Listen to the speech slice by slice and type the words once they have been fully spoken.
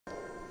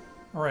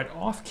Alright,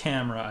 off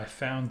camera I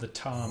found the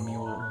Tah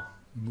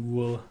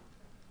Muhl,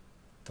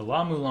 the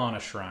La Mulana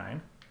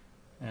Shrine,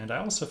 and I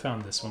also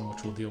found this one,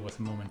 which we'll deal with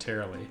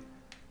momentarily.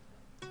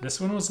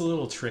 This one was a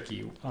little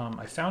tricky.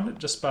 I found it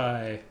just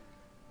by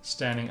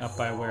standing up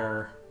by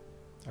where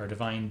our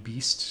divine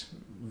beast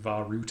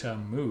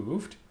Varuta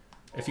moved.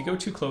 If you go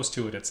too close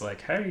to it, it's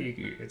like, hey,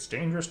 it's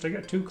dangerous to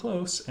get too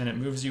close, and it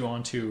moves you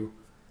onto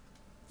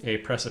a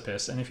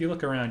precipice. And if you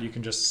look around, you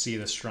can just see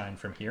the shrine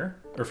from here,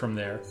 or from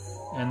there,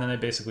 and then I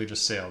basically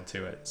just sailed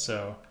to it.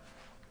 So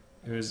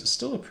it was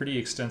still a pretty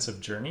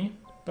extensive journey,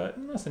 but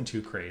nothing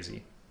too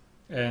crazy.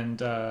 And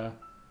the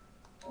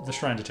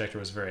shrine detector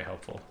was very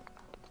helpful.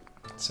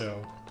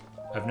 So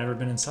I've never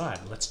been inside.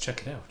 Let's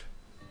check it out.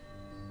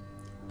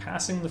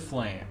 Passing the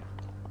flame.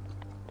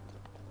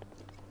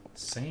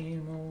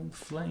 Same old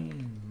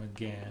flame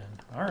again.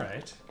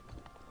 Alright.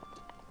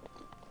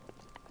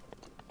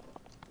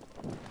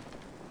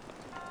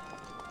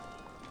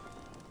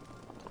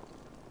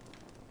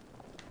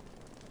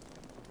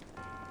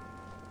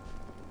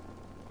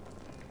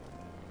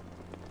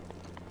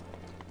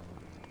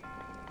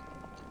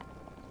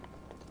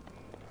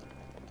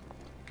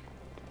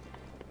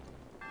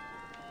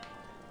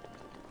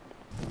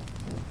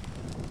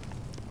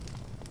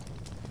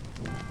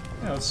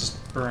 Yeah, let's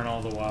just burn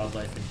all the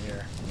wildlife in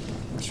here.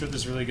 I'm sure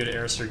there's really good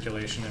air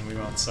circulation and we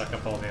won't suck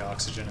up all the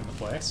oxygen in the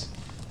place.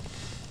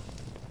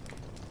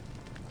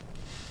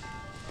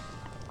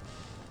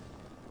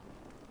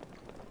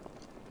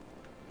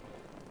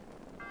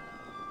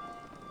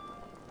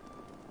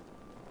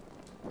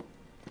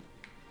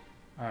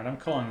 Alright, I'm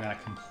calling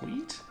that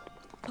complete.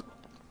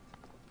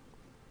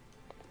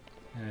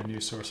 And a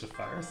new source of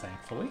fire,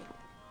 thankfully.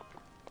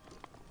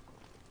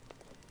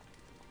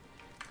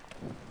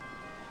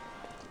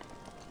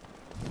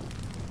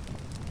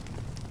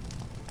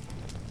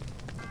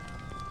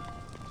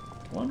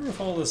 I wonder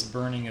if all this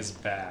burning is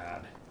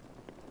bad.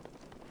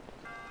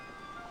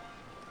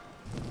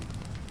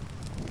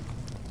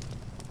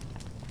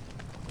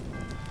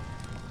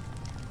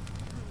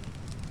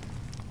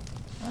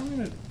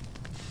 I'm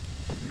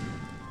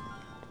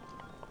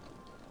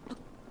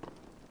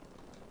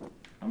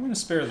gonna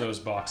spare those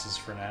boxes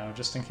for now,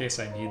 just in case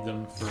I need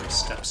them for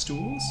step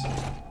stools.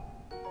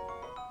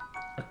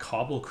 A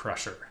cobble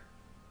crusher.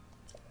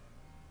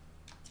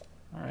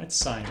 Alright,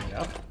 sign me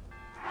up.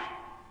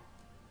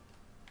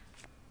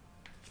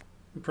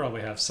 We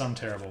probably have some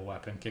terrible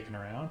weapon kicking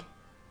around.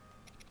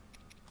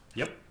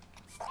 Yep.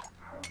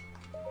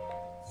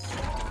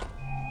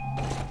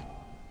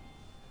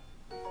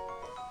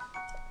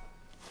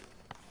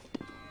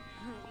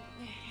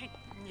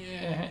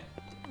 Yeah.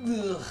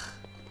 Ugh.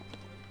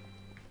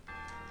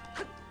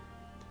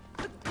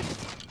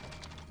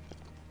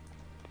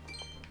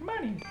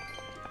 Money.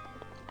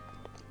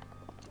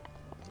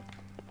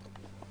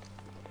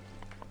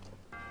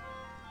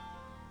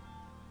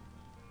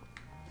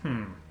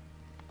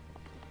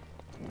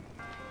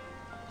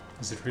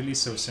 Is it really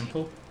so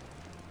simple?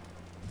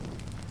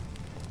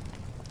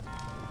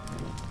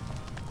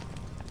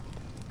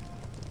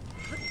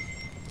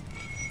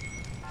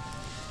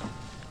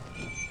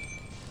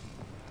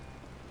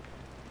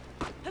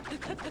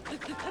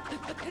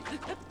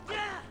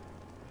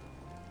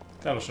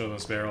 That'll show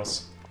those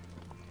barrels.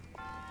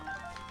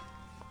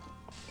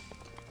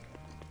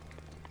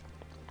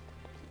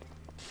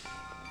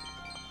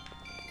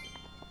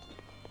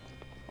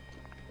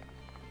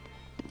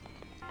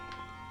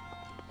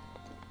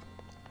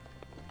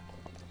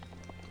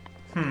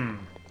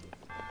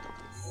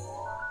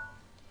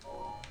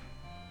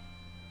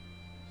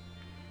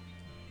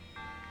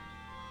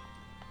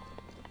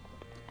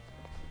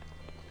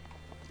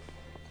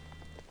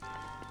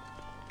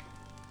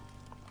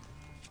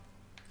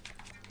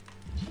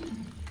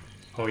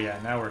 Oh yeah,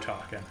 now we're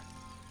talking.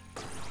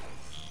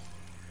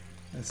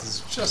 This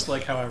is just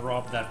like how I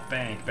robbed that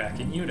bank back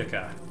in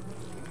Utica.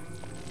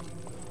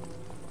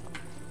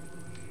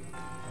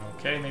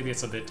 Okay, maybe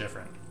it's a bit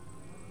different.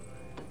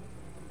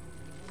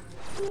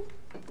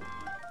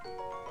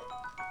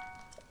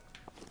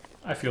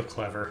 I feel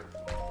clever.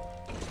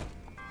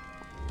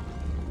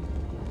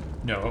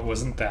 No, it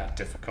wasn't that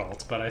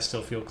difficult, but I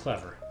still feel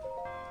clever.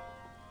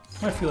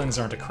 My feelings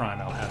aren't a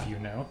crime, I'll have you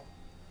know.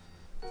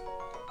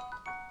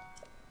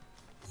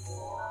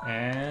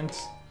 And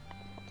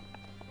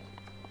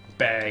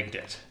bagged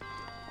it.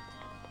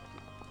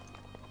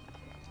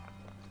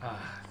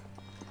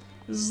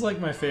 This is like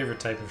my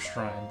favorite type of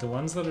shrine, the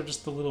ones that are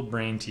just the little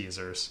brain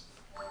teasers.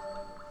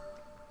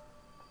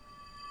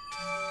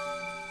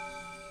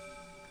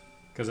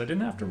 Because I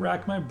didn't have to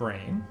rack my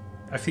brain.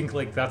 I think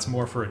like that's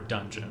more for a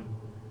dungeon.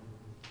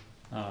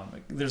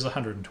 There's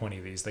 120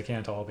 of these, they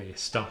can't all be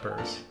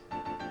stumpers.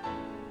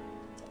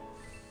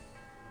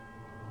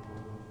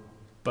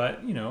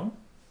 But, you know,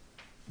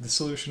 the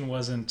solution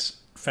wasn't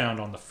found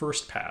on the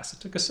first pass.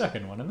 It took a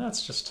second one, and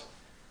that's just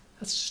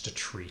a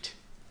treat.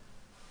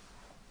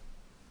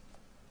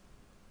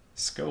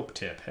 Scope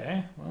tip,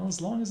 hey? Well,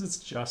 as long as it's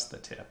just the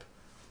tip.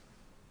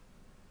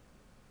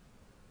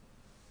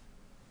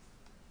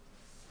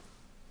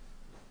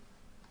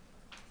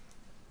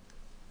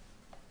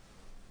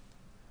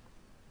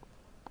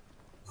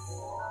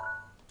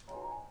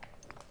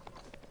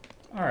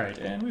 Alright,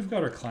 and we've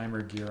got our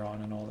climber gear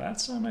on and all that,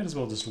 so I might as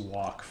well just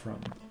walk from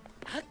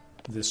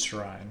this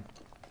shrine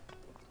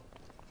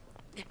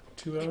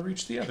to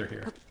reach the other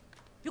here.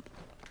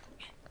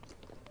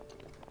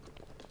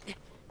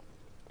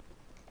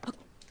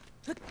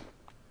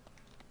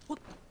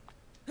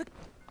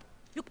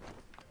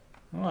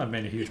 Oh, I've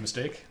made a huge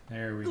mistake.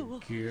 There we go.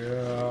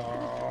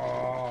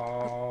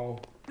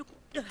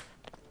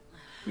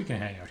 We can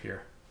hang out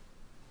here.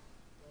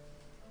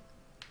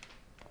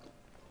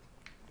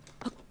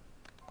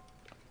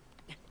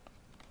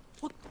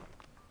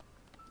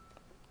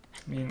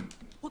 I mean,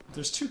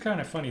 there's two kind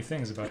of funny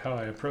things about how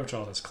I approach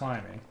all this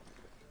climbing.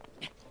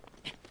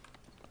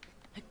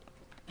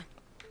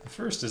 The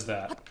first is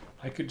that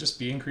I could just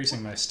be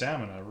increasing my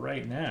stamina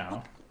right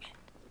now.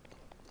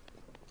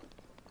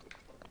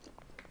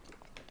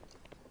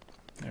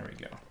 There we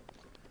go.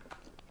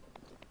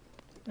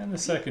 And the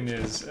second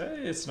is,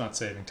 it's not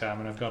saving time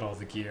and I've got all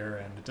the gear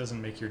and it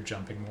doesn't make your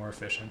jumping more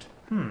efficient.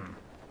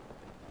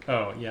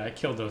 Oh, yeah, I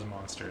killed those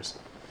monsters.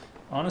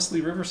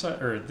 Honestly,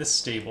 Riverside, or this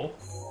stable,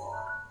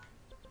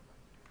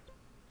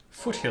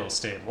 Foothill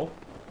Stable,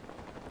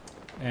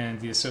 and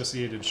the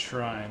associated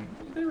shrine,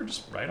 they were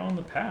just right on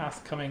the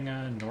path coming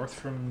north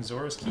from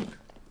Zora's Keep.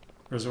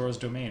 Or Zora's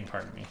Domain,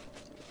 pardon me.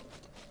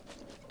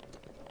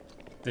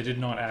 They did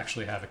not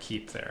actually have a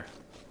keep there.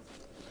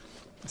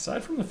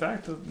 Aside from the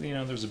fact that, you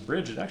know, there's a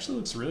bridge, it actually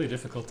looks really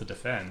difficult to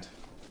defend.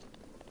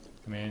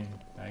 I mean,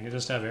 I could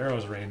just have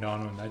arrows rained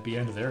on them and that'd be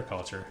end of their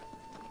culture.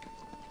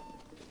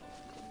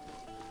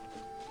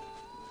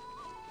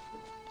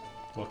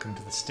 Welcome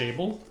to the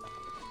stable.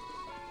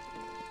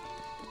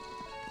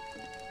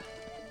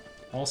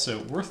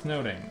 Also, worth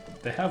noting,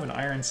 they have an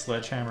iron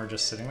sledgehammer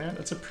just sitting there.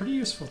 That's a pretty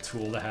useful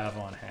tool to have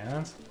on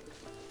hand.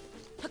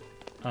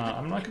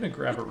 I'm not going to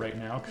grab it right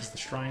now because the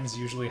shrines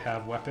usually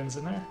have weapons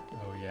in there.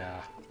 Oh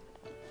yeah.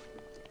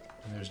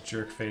 And there's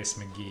Jerkface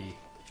McGee.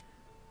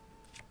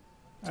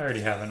 I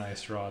already have an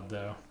ice rod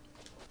though.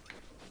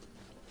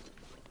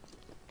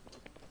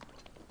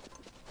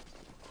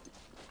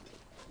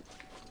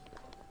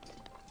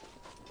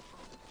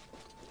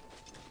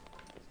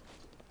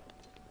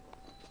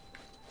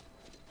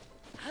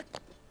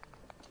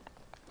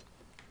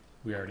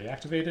 We already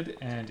activated,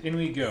 and in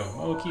we go.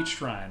 Oh, Keet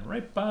Shrine,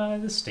 right by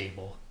the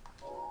stable.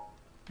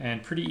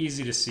 And pretty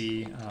easy to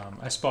see.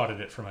 I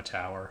spotted it from a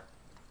tower.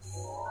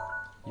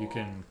 You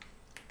can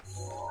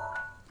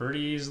pretty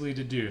easily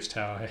deduce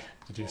how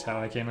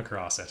I came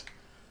across it.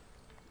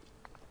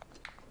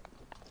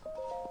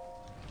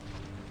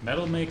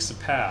 Metal makes a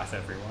path,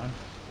 everyone.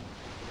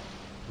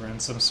 We're in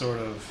some sort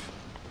of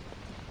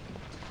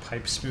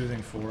pipe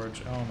smoothing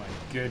forge. Oh my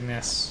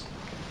goodness.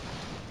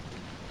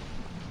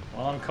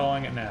 Well, I'm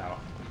calling it now.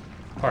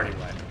 Party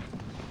wipe.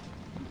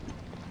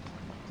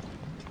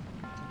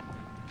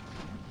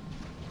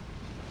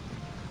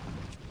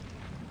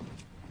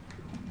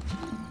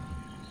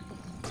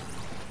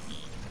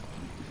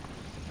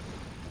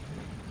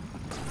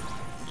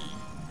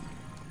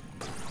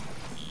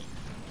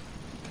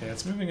 Okay,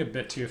 it's moving a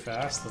bit too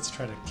fast. Let's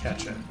try to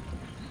catch it.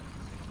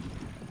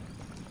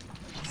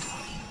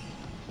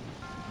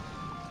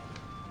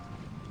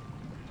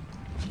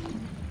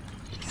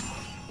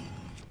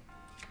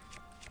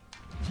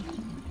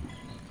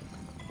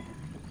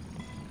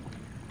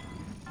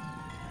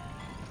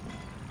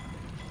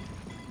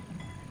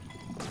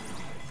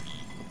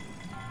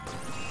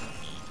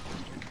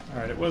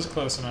 Alright, it was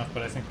close enough,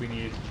 but I think we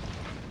need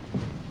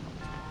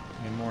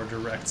a more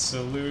direct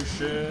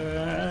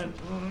solution.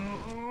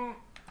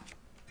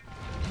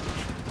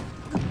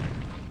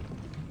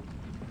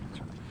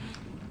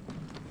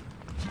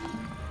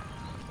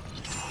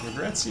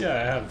 Regrets? Yeah,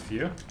 I have a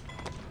few.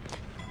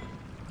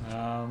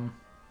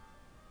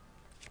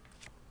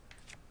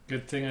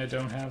 Good thing I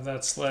don't have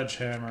that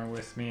sledgehammer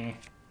with me.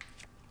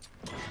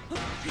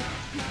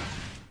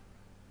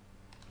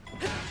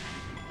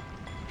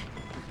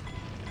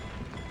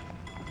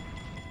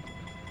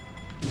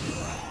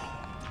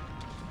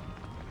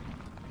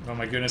 Oh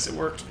my goodness, it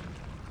worked.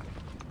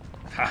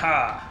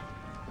 Haha!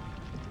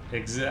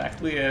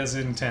 Exactly as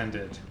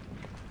intended.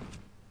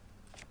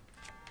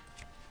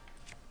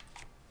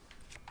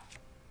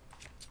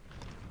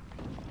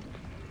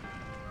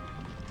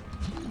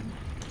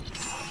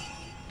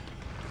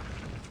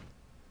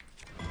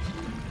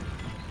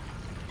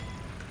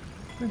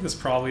 I think this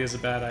probably is a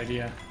bad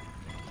idea.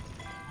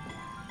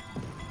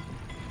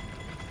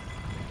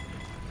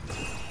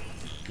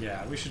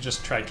 Yeah, we should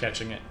just try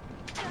catching it.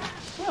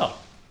 Well.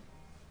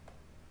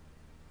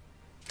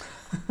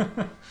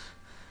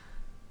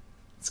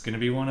 It's gonna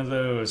be one of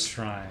those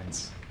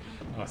shrines.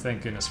 Oh,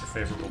 thank goodness for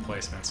favorable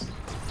placements.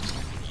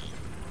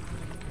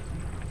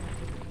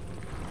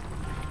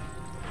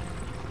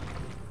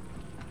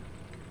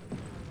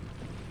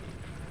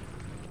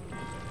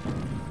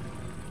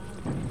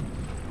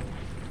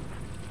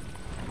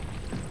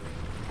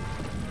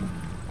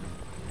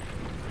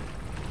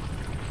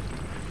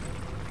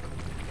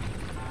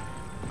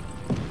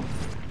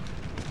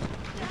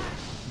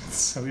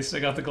 At least I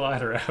got the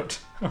glider out.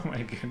 Oh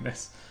my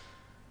goodness.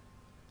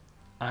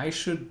 I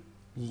should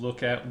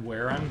look at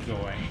where I'm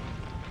going.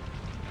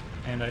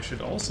 And I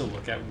should also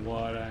look at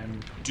what I'm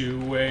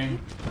doing.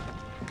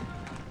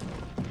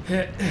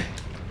 A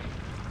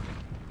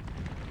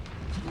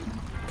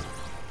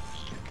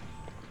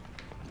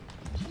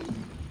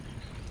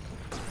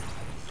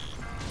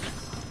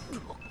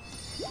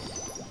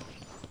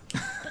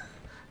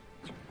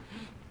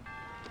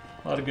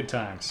lot of good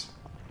times.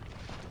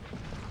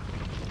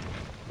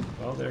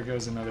 Well, there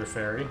goes another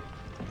fairy.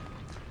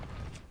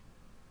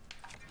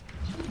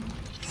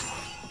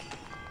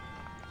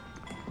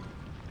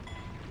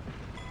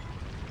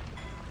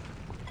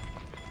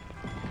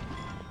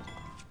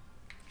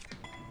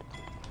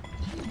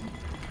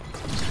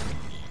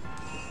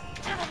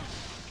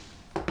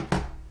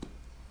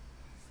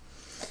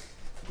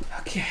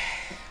 Okay,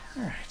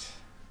 alright.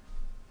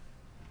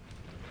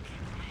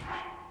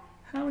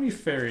 How many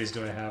fairies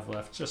do I have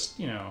left? Just,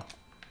 you know,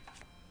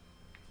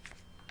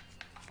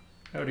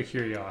 out of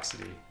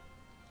curiosity.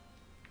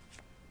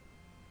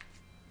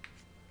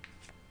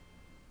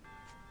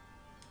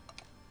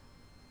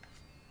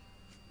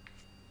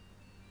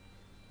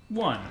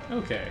 One.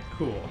 Okay,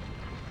 cool.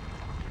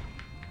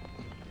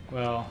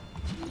 Well,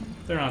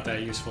 they're not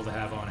that useful to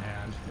have on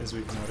hand, as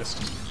we've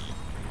noticed.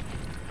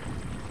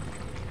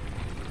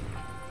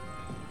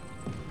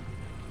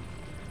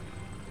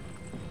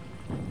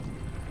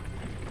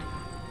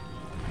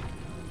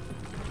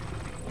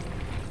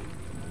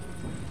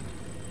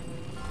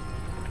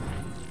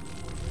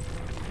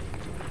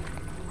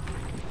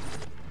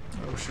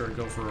 Oh, sure,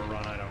 go for a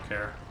run, I don't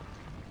care.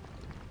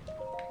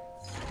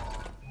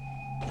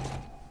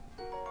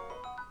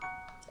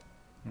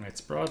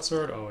 Knight's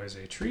broadsword, always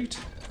a treat.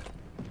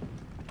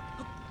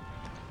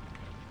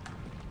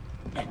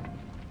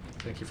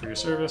 Thank you for your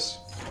service.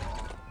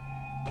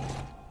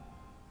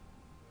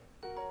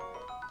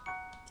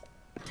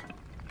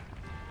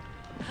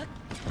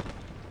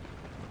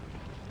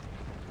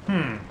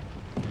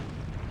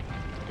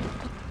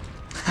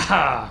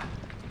 Haha!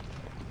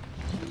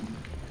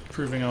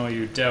 Proving all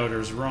you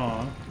doubters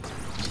wrong.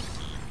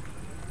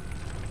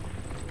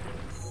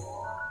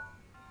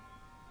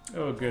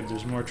 Oh good,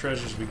 there's more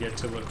treasures we get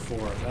to look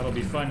for. That'll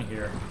be fun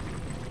here.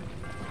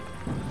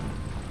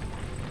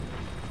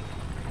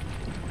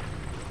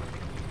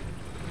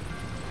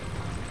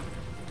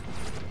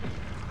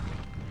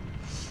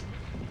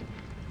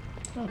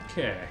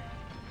 Okay.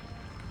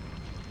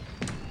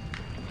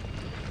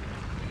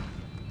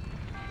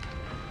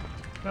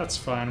 That's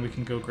fine, we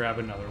can go grab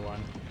another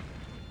one.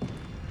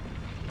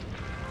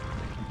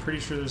 I'm pretty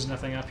sure there's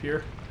nothing up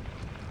here.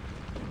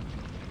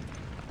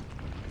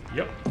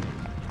 Yep.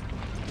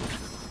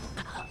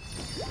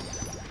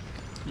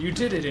 You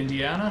did it,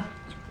 Indiana!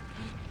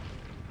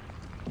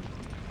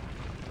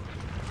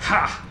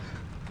 Ha!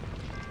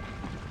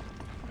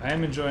 I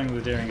am enjoying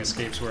the daring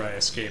escapes where I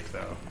escape,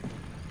 though.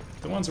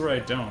 The ones where I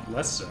don't,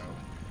 less so.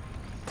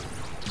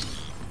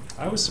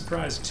 I was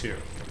surprised, too.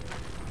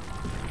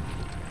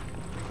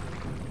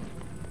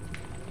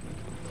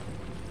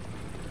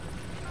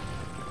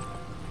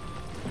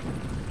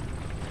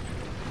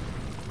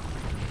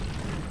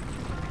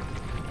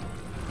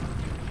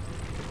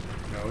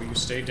 No, you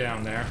stay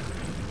down there.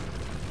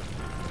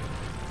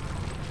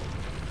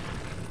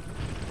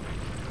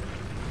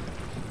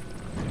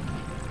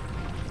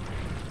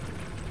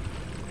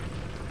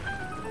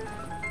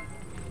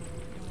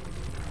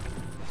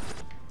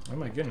 Oh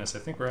my goodness, I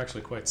think we're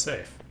actually quite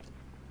safe.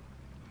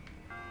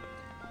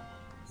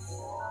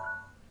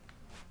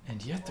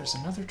 And yet there's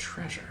another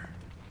treasure.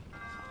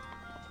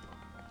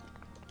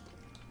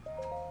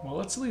 Well,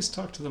 let's at least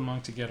talk to the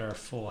monk to get our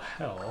full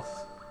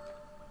health.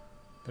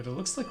 But it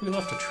looks like we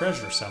left a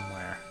treasure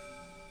somewhere.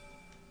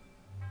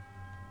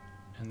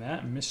 And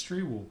that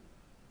mystery will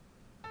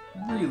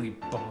really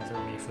bother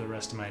me for the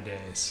rest of my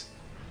days.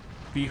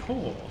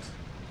 Behold.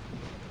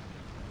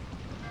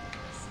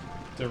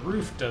 The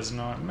roof does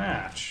not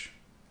match.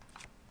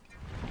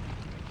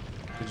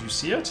 Did you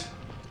see it?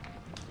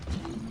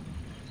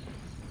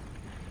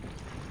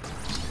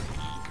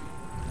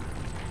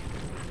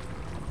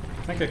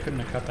 I think I couldn't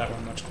have cut that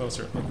one much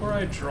closer. Look where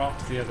I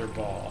dropped the other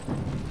ball.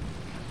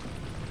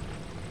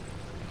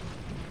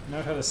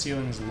 Note how the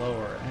ceiling's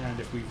lower, and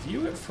if we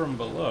view it from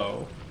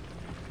below...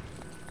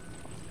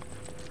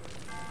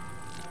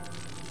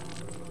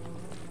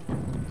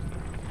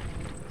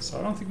 So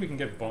I don't think we can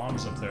get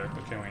bombs up there,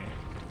 but can we?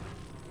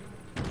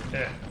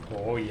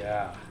 Oh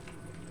yeah.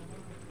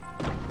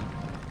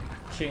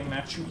 Came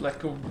at you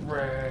like a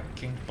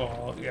wrecking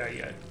ball. Yeah,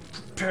 yeah.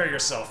 Prepare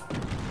yourself.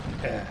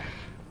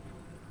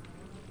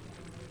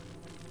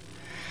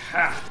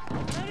 Ha!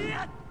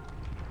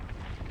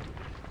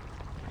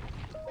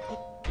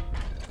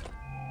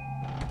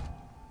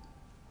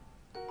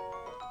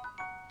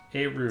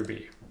 A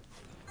ruby.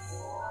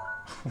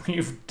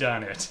 We've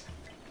done it.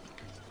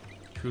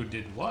 Who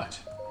did what?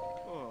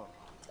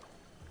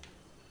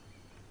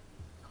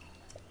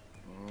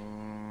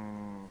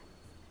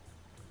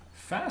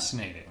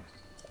 Fascinating.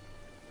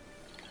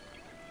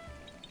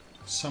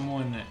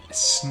 Someone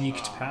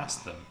sneaked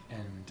past them,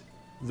 and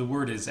the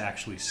word is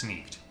actually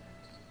sneaked.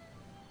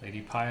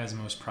 Lady Paya's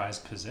most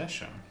prized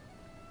possession.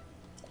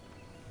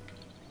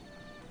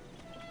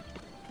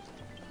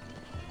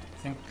 I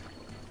think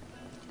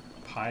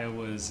Paya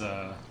was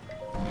the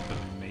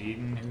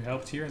maiden who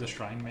helped here, the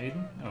shrine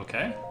maiden.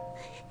 Okay.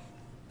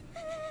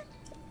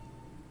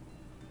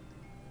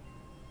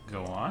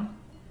 Go on.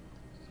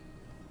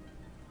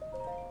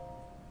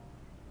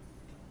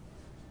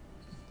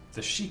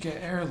 The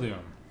Sheikah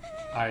heirloom.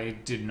 I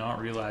did not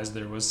realize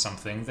there was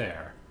something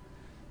there.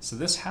 So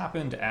this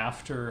happened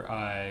after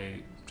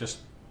I just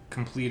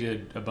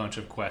completed a bunch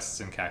of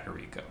quests in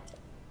Kakariko.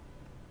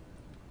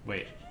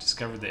 Wait,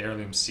 discovered the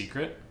heirloom's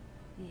secret?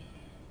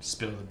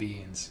 Spill the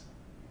beans.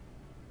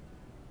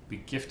 Be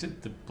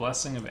gifted the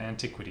blessing of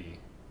antiquity.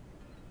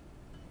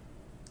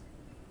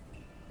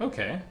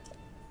 Okay.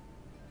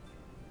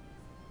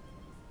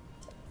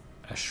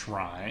 A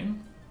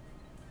shrine?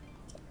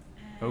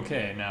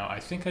 Okay, now I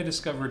think I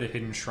discovered a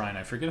hidden shrine.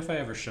 I forget if I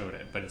ever showed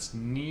it, but it's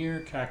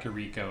near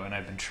Kakariko, and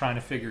I've been trying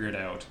to figure it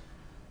out,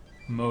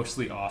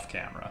 mostly off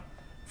camera,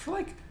 for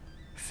like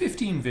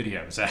 15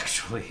 videos,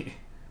 actually.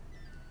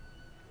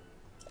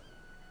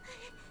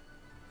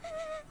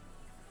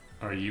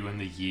 Are you in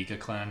the Yiga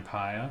clan,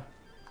 Paya?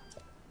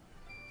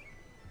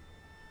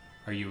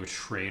 Are you a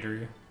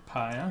traitor,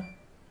 Paya?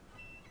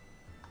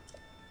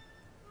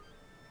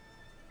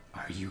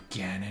 Are you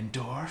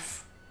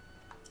Ganondorf?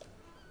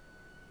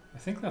 I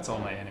think that's all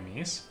my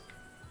enemies.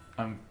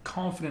 I'm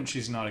confident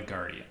she's not a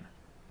guardian.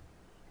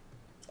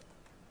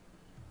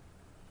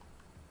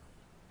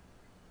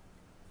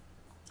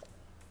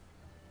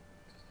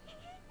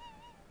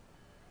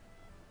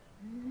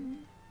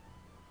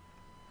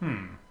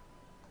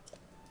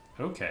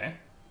 Okay.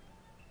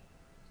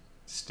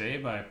 Stay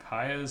by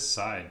Paya's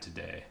side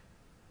today.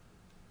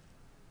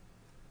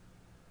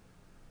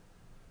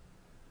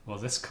 Well,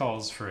 this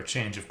calls for a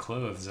change of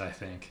clothes, I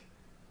think.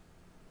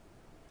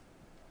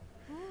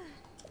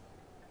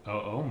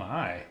 Oh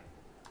my.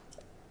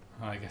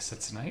 Oh, I guess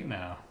it's night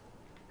now.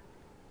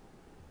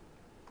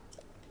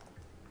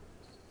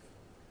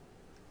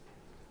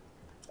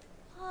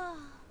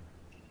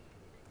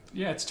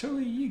 Yeah, it's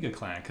totally Yiga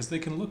clan, because they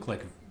can look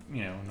like,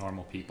 you know,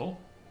 normal people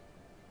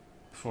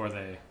before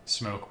they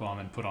smoke bomb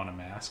and put on a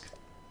mask.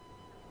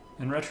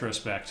 In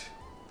retrospect,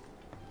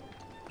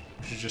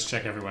 we should just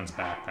check everyone's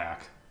backpack.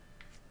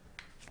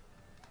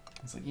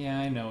 It's like, yeah,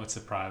 I know it's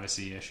a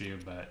privacy issue,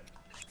 but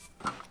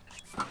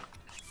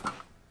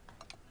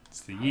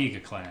it's the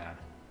Yiga clan.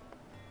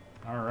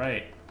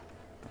 Alright.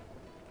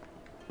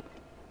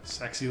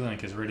 Sexy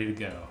Link is ready to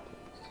go.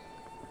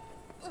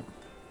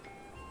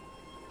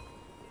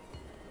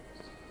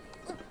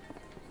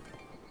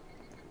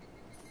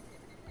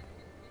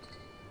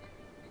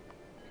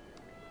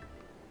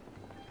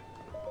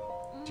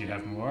 Do you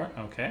have more?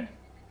 Okay.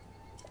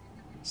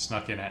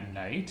 Snuck in at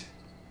night.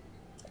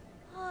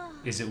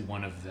 Is it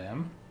one of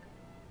them?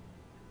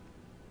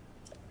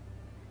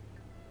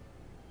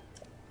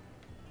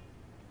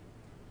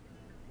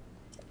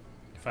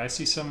 If I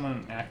see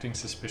someone acting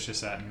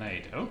suspicious at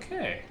night,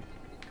 okay.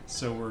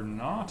 So we're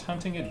not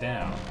hunting it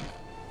down.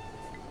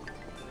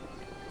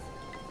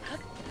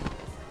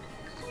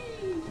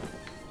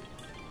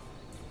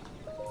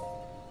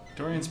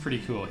 Dorian's pretty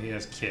cool, he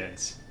has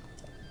kids.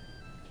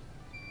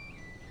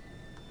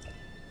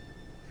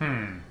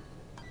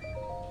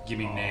 Give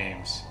me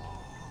names.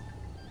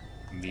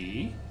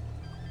 Me,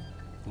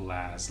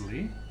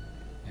 Lasley,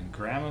 and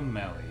Grandma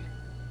Melly.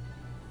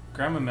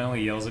 Grandma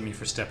Melly yells at me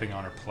for stepping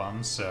on her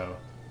plums, so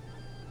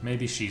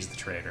maybe she's the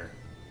traitor.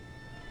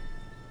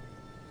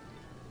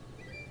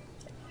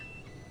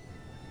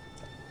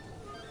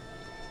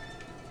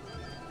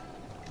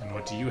 And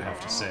what do you have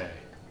to say?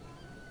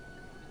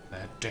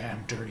 That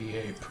damn dirty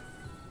ape.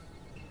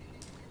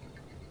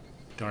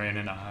 Dorian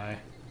and I.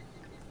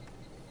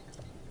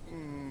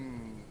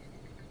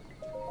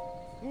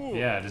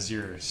 Yeah, does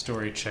your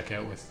story check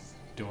out with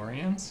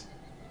Dorian's?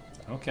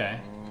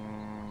 Okay.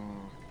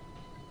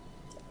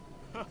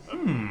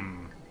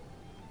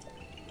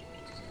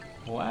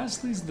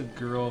 Lasley's the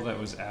girl that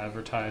was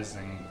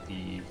advertising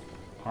the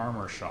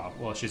armor shop.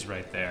 Well, she's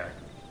right there.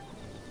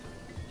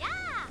 Yeah.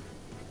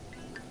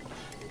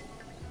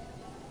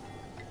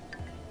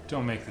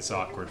 Don't make this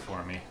awkward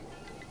for me.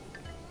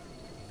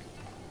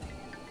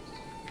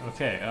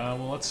 Okay,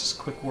 well, let's just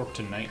quick warp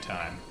to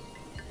nighttime.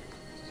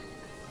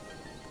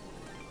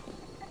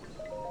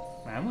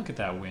 Man, look at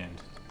that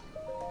wind.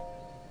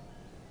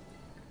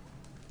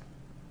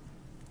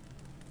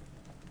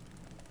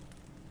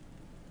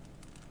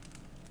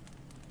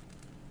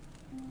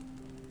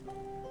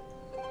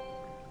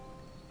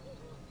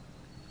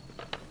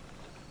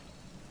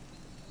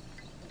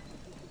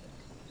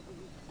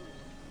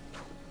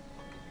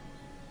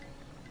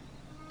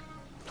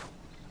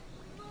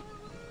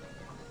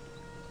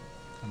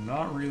 I'm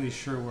not really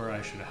sure where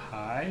I should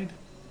hide.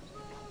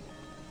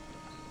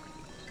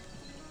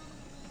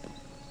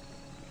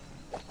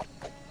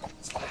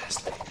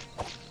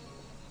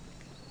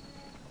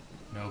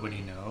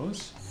 Nobody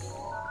knows.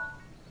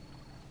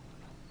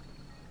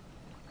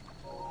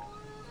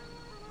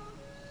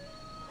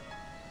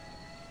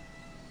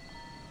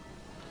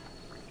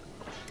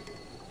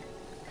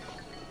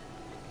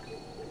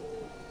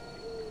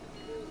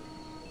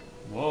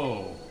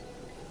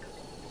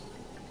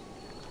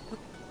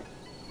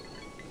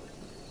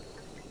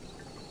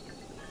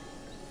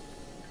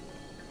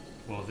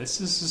 Well,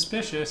 this is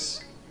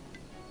suspicious.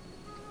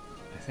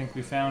 I think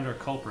we found our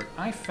culprit.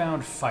 I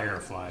found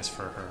fireflies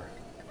for her.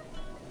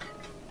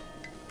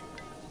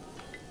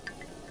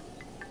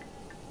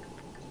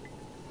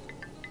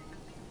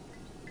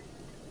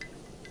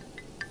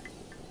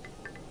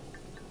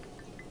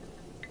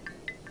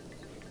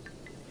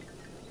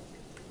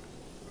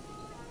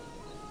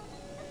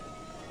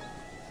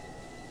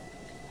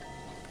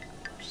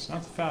 She's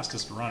not the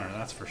fastest runner,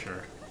 that's for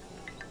sure.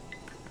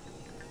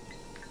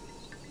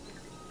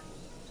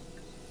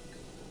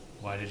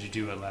 Why did you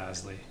do it,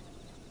 Lasley?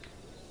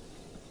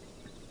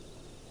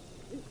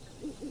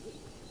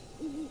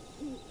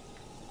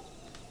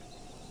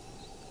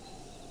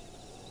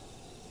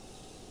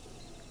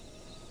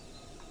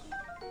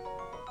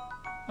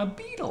 A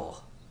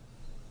beetle!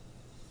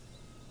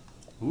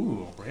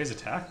 Ooh, raise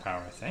attack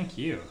power, thank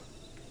you.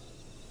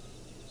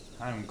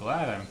 I'm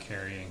glad I'm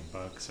carrying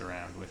bugs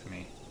around with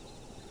me.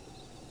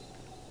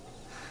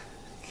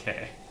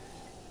 Okay.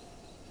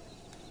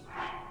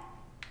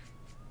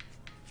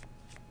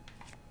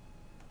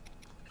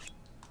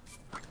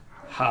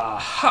 Ha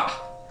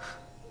ha!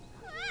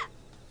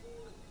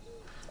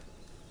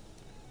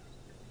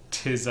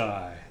 'Tis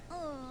I.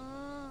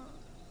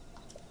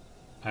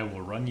 I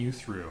will run you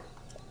through.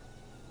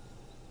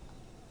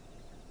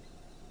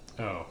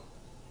 Oh.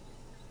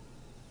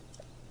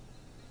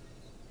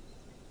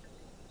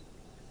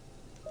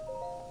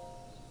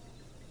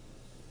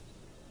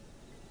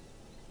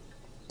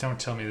 Don't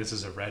tell me this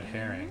is a red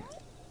herring.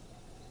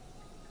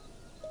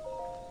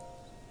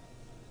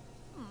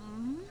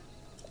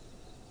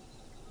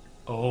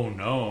 Oh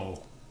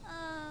no.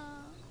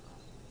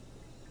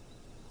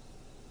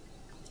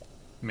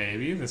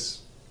 Maybe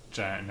this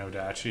giant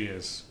Nodachi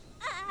is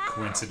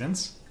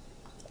coincidence.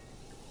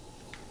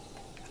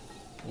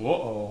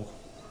 Whoa.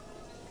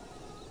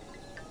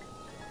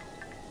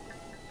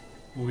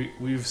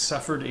 We've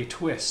suffered a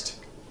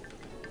twist.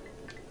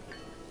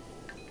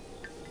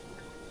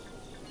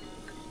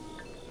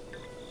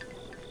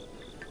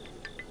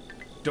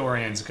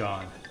 Dorian's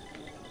gone.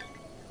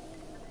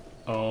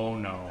 Oh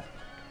no.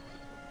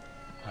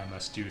 I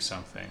must do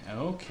something.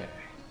 Okay.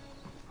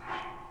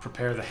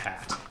 Prepare the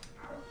hat.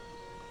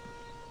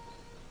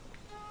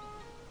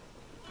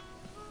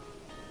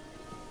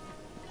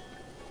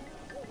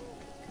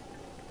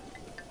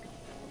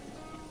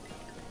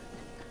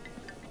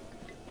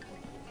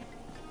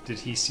 Did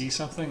he see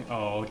something?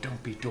 Oh,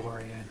 don't be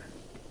Dorian.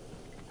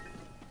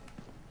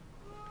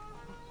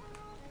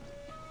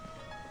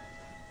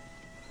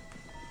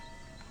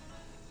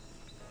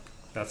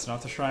 That's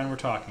not the shrine we're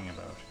talking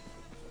about.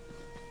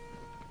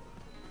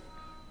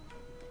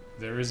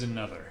 There is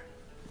another.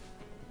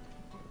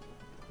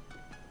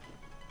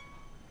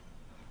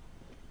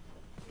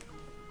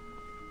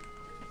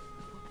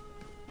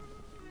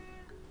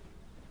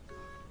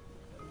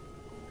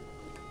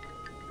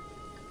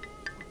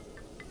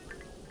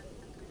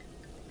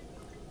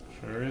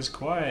 Sure is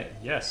quiet.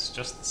 Yes,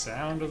 just the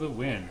sound of the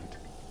wind.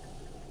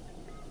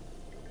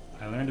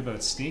 I learned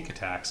about sneak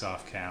attacks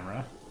off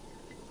camera.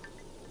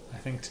 I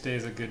think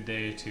today's a good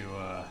day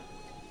to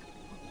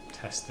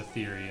test the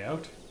theory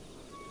out.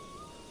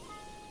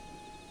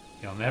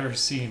 You'll never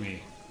see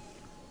me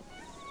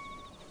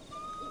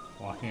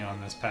walking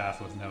on this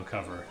path with no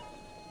cover.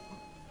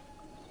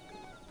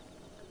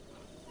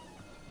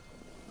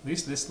 At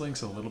least this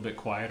link's a little bit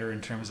quieter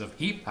in terms of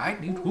heap,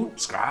 height, need, hoop,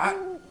 scrat.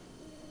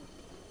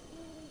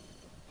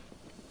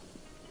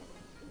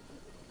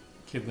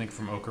 Kid Link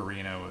from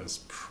Ocarina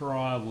was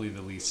probably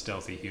the least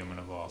stealthy human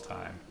of all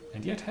time,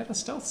 and yet had a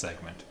stealth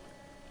segment.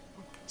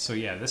 So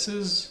yeah, this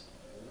is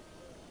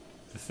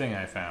the thing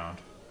I found.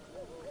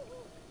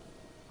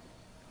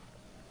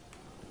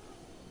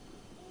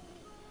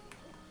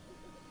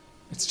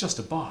 It's just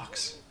a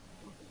box.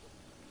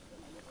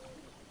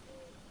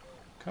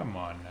 Come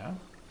on now.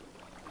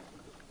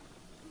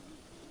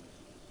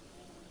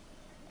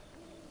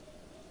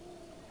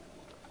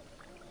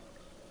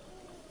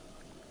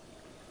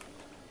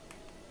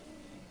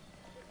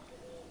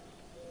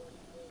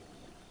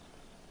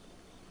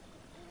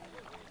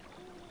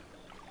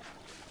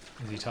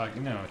 Is he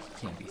talking? No,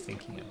 he can't be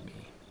thinking of me.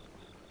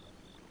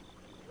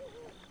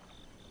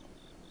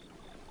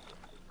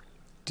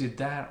 Did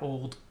that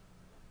old...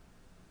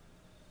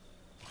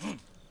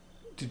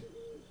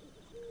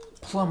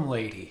 Plum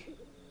lady.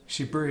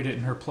 She buried it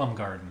in her plum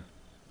garden.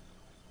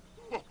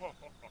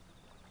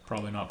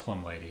 Probably not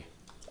Plum Lady.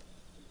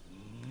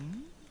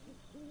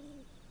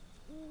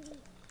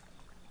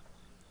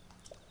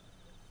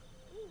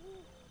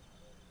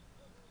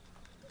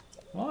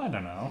 Well, I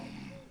don't know.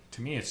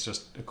 To me, it's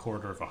just a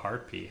quarter of a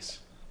heart piece.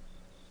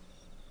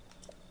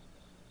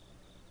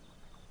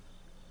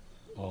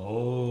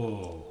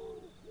 Oh.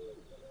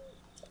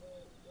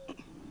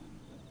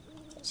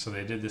 So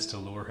they did this to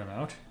lure him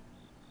out?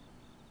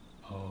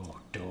 Oh,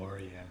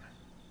 Dorian.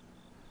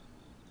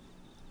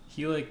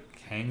 He,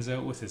 like, hangs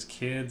out with his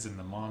kids and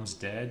the mom's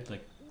dead.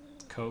 Like,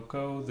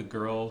 Coco, the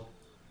girl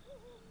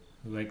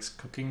who likes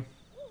cooking.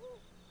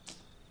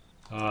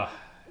 Ah,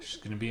 she's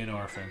gonna be an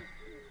orphan.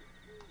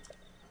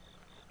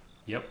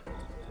 Yep.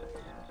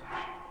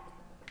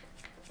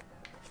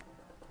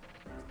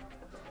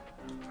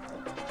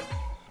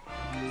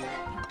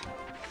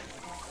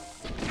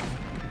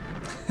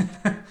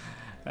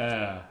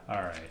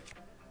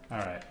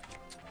 Alright.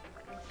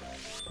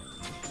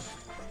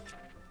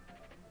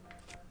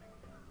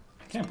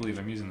 I can't believe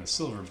I'm using the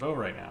silver bow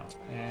right now.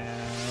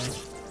 And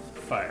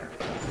fire.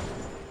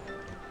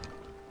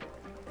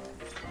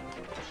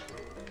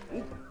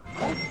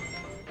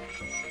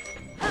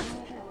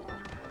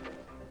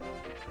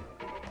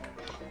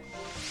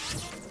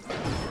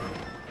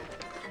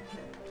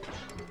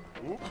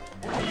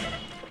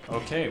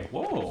 Okay,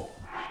 whoa!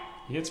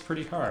 He hits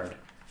pretty hard.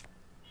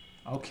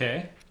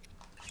 Okay.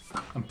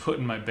 I'm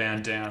putting my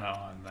bandana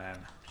on then.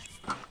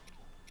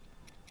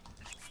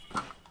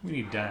 We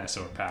need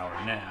dinosaur power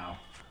now.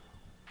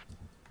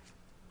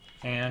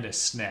 And a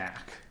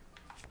snack.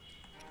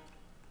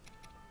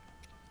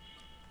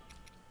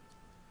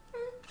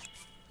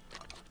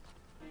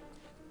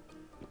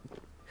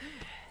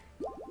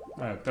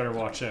 Alright, better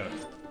watch out.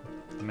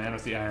 The man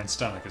with the iron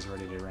stomach is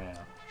ready to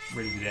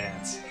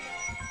dance.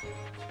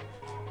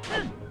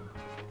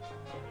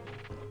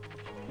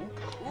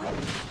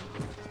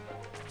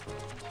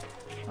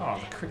 Oh,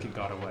 the cricket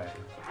got away.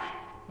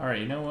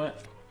 Alright, you know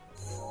what?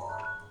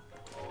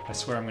 I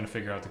swear I'm gonna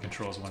figure out the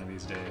controls one of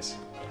these days.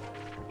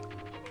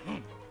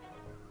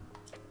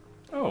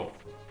 Oh,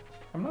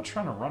 I'm not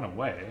trying to run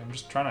away. I'm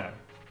just trying to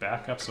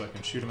back up so I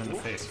can shoot him in the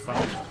face.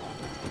 Fine.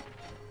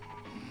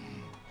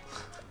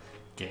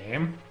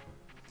 Game.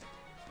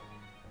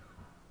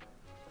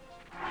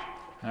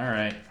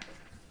 Alright.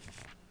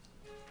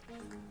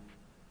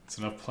 It's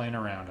enough playing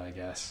around, I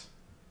guess.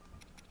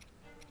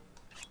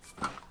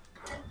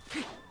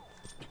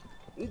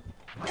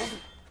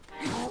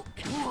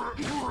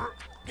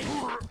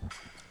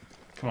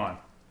 Come on.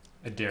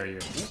 I dare you.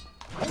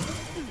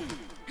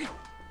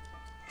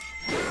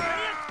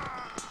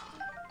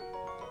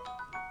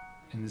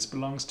 And this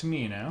belongs to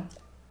me now.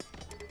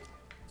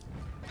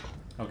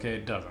 Okay,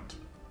 it doesn't.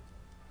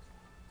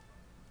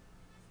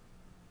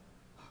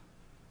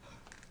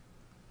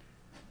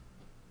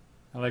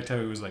 I liked how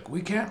he was like,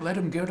 we can't let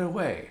him get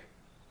away.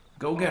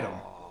 Go get him.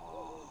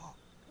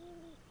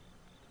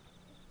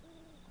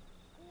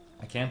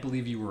 I can't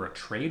believe you were a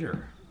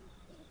traitor.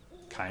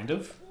 Kind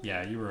of?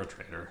 Yeah, you were a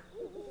traitor.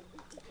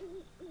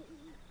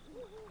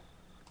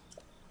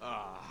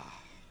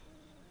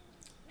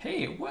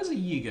 Hey, it was a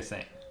Yiga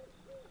thing.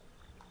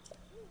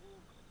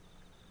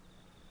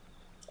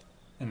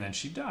 And then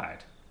she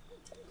died.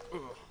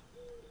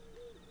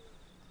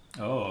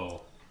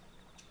 Oh.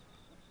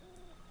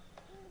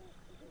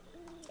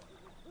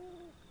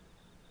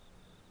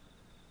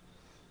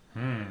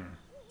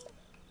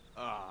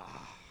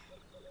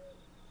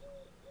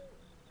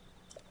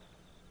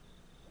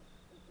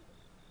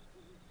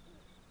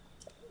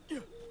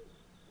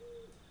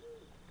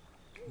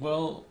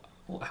 Well,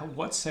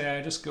 what say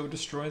I just go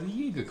destroy the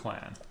Yiga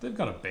clan? They've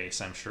got a base,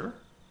 I'm sure.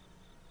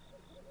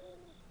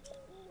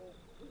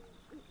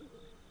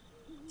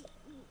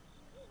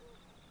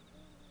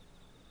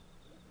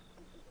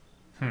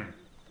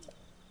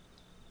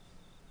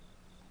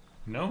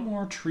 No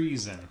more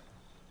treason.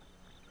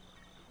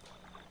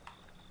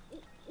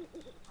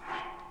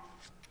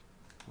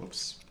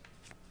 Whoops.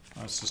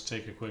 Let's just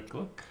take a quick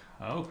look.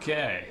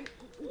 Okay.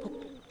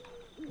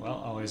 Well,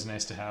 always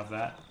nice to have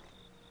that.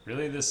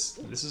 Really, this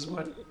is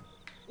what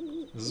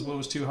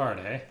was too hard,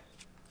 eh?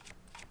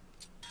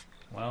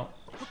 Well,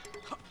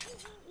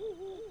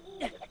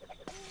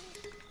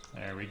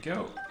 there we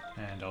go.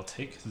 And I'll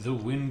take the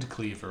Wind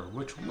Cleaver,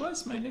 which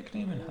was my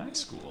nickname in high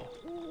school.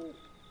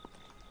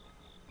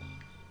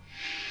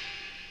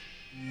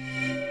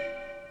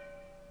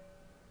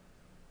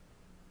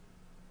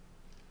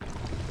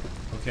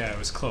 Okay, I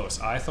was close.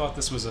 I thought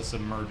this was a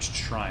submerged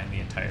shrine the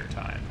entire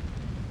time,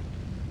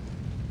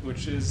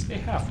 which is a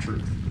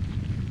half-truth.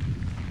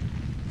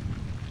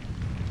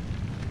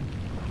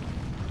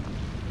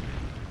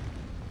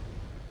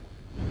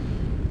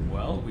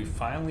 Well, we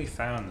finally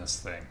found this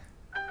thing.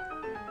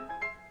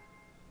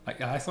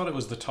 I thought it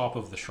was the top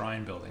of the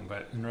shrine building,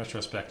 but in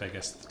retrospect, I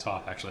guess the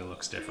top actually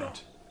looks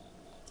different.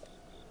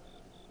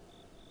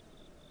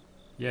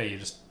 Yeah, you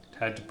just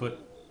had to put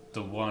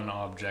the one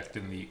object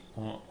in the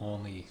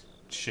only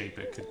shape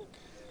it could.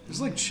 There's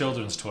like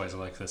children's toys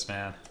like this,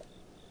 man.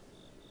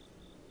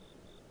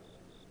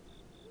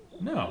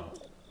 No.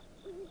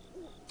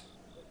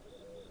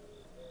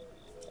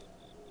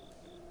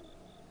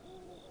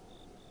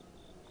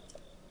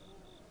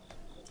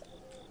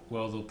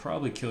 Well, they'll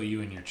probably kill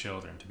you and your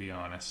children, to be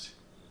honest.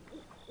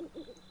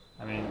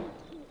 I mean,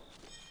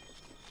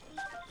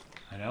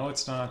 I know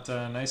it's not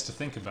nice to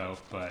think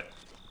about, but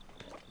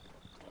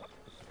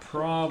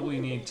probably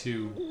need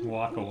to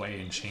walk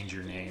away and change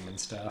your name and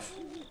stuff.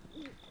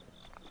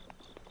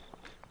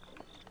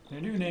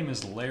 Your new name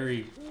is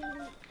Larry.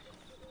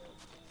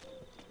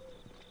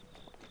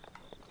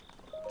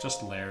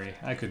 Just Larry.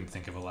 I couldn't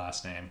think of a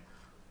last name.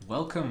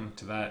 Welcome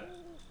to the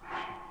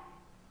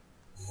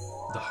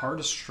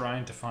hardest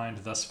shrine to find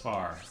thus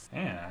far.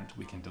 And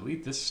we can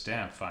delete this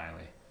stamp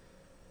finally.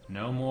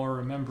 No more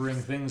remembering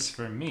things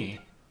for me.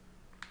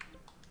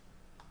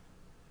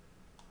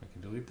 We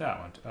can delete that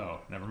one.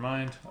 Oh, never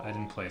mind. I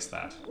didn't place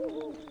that.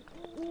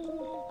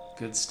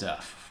 Good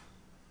stuff.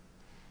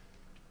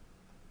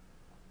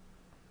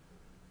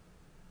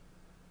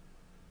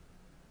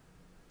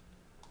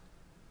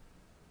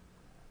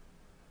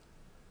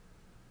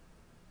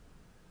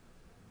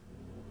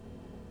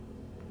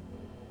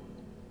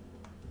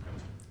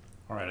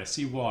 I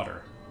see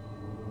water.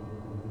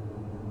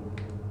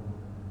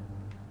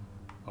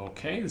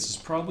 Okay, this is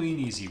probably an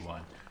easy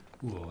one.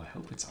 Ooh, I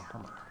hope it's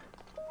armor.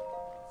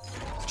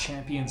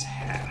 Champion's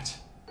hat.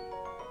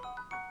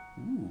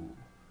 Ooh.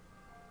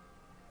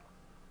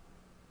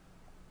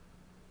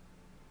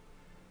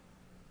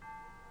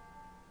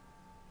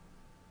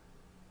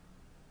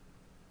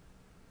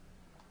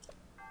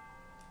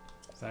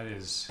 That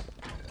is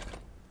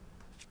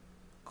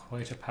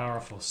quite a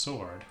powerful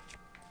sword.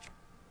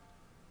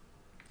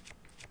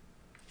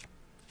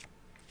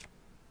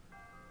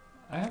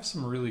 I have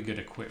some really good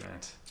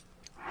equipment.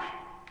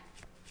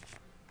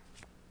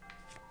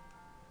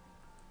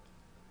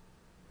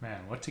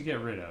 Man, what to get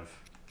rid of?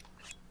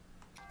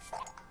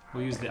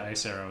 We'll use the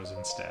ice arrows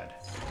instead.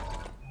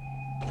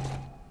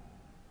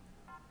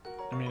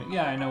 I mean,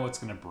 yeah, I know it's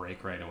gonna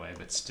break right away,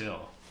 but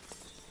still.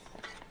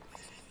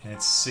 And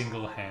it's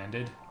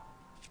single-handed.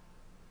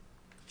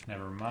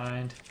 Never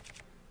mind.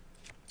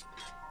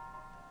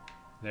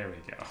 There we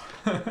go.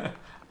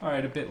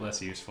 Alright, a bit less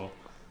useful.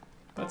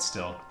 But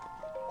still.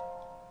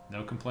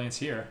 No complaints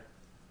here.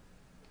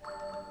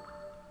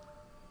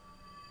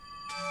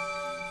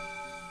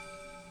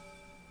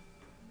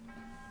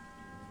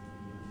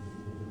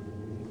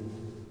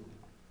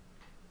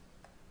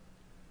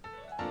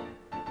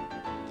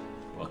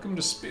 Welcome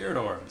to Spirit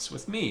Orbs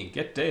with me,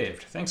 Get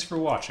Daved. Thanks for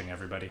watching,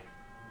 everybody.